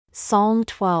Psalm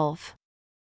 12.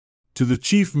 To the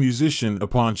chief musician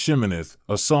upon Sheminith,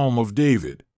 a psalm of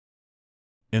David.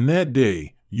 In that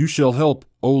day you shall help,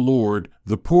 O Lord,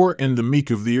 the poor and the meek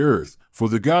of the earth, for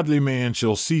the godly man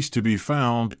shall cease to be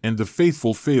found, and the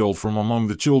faithful fail from among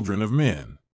the children of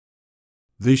men.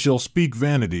 They shall speak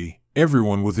vanity,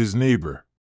 everyone with his neighbor.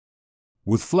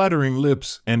 With flattering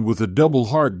lips and with a double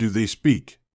heart do they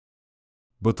speak.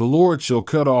 But the Lord shall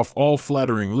cut off all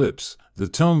flattering lips, the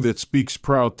tongue that speaks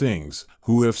proud things,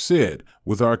 who have said,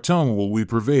 with our tongue will we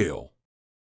prevail.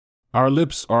 Our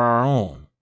lips are our own.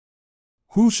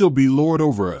 Who shall be Lord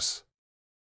over us?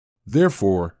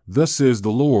 Therefore, thus says the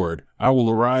Lord, I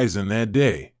will arise in that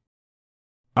day.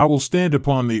 I will stand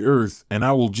upon the earth, and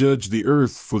I will judge the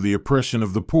earth for the oppression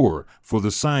of the poor, for the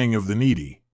sighing of the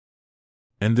needy.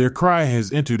 And their cry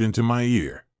has entered into my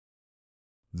ear.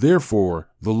 Therefore,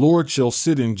 the Lord shall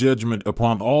sit in judgment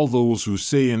upon all those who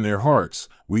say in their hearts,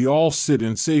 we all sit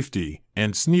in safety,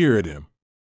 and sneer at him.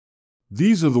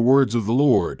 These are the words of the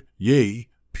Lord, yea,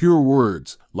 pure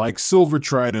words, like silver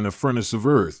tried in a furnace of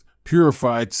earth,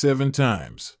 purified 7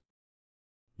 times.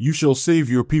 You shall save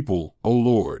your people, O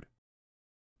Lord.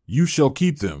 You shall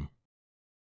keep them.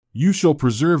 You shall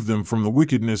preserve them from the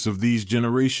wickedness of these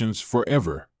generations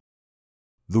forever.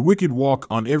 The wicked walk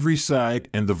on every side,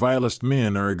 and the vilest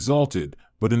men are exalted,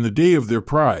 but in the day of their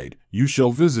pride you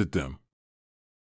shall visit them.